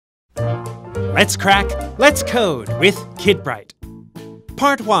Let's crack, let's code with KidBright.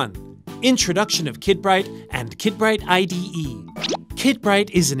 Part 1. Introduction of KidBright and KidBright IDE.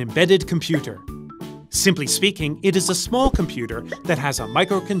 KidBright is an embedded computer. Simply speaking, it is a small computer that has a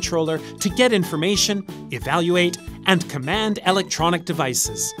microcontroller to get information, evaluate, and command electronic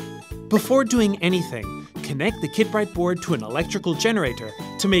devices. Before doing anything, connect the KidBright board to an electrical generator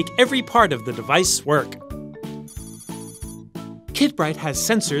to make every part of the device work. KidBright has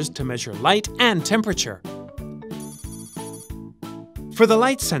sensors to measure light and temperature. For the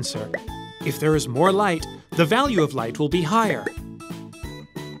light sensor, if there is more light, the value of light will be higher.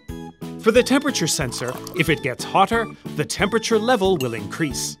 For the temperature sensor, if it gets hotter, the temperature level will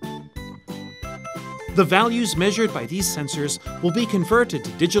increase. The values measured by these sensors will be converted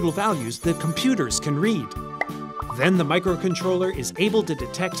to digital values that computers can read. Then the microcontroller is able to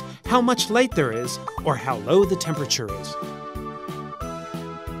detect how much light there is or how low the temperature is.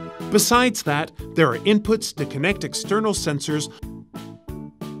 Besides that, there are inputs to connect external sensors,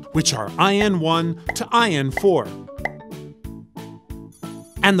 which are IN1 to IN4.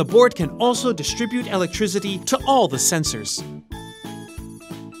 And the board can also distribute electricity to all the sensors,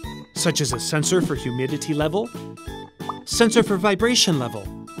 such as a sensor for humidity level, sensor for vibration level,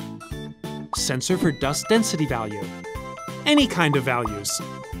 sensor for dust density value, any kind of values.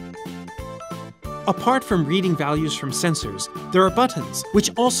 Apart from reading values from sensors, there are buttons, which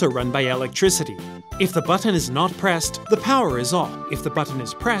also run by electricity. If the button is not pressed, the power is off. If the button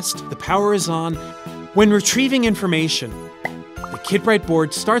is pressed, the power is on. When retrieving information, the KidBright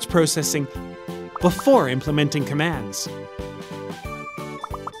board starts processing before implementing commands.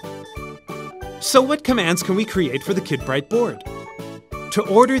 So what commands can we create for the KidBright board? To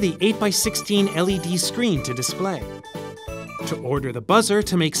order the 8x16 LED screen to display. To order the buzzer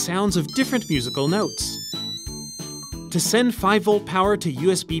to make sounds of different musical notes. To send 5-volt power to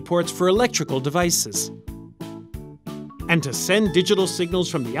USB ports for electrical devices. And to send digital signals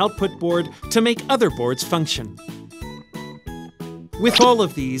from the output board to make other boards function. With all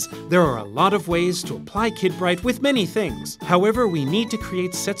of these, there are a lot of ways to apply KidBright with many things. However, we need to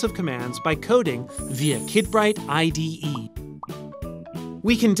create sets of commands by coding via KidBright IDE.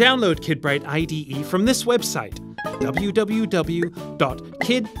 We can download KidBright IDE from this website,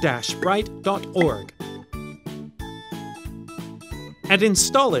 www.kid-bright.org, and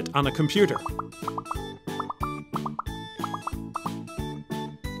install it on a computer.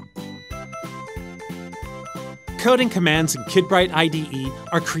 Coding commands in KidBright IDE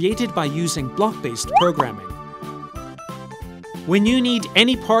are created by using block-based programming. When you need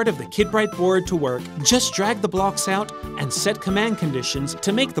any part of the KidBright board to work, just drag the blocks out and set command conditions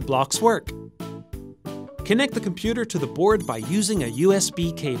to make the blocks work. Connect the computer to the board by using a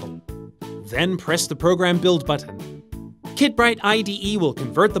USB cable. Then press the Program Build button. KidBright IDE will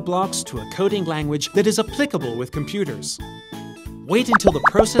convert the blocks to a coding language that is applicable with computers. Wait until the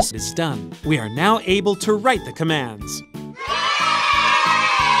process is done. We are now able to write the commands.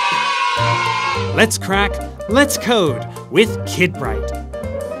 Let's crack, let's code with KidBright.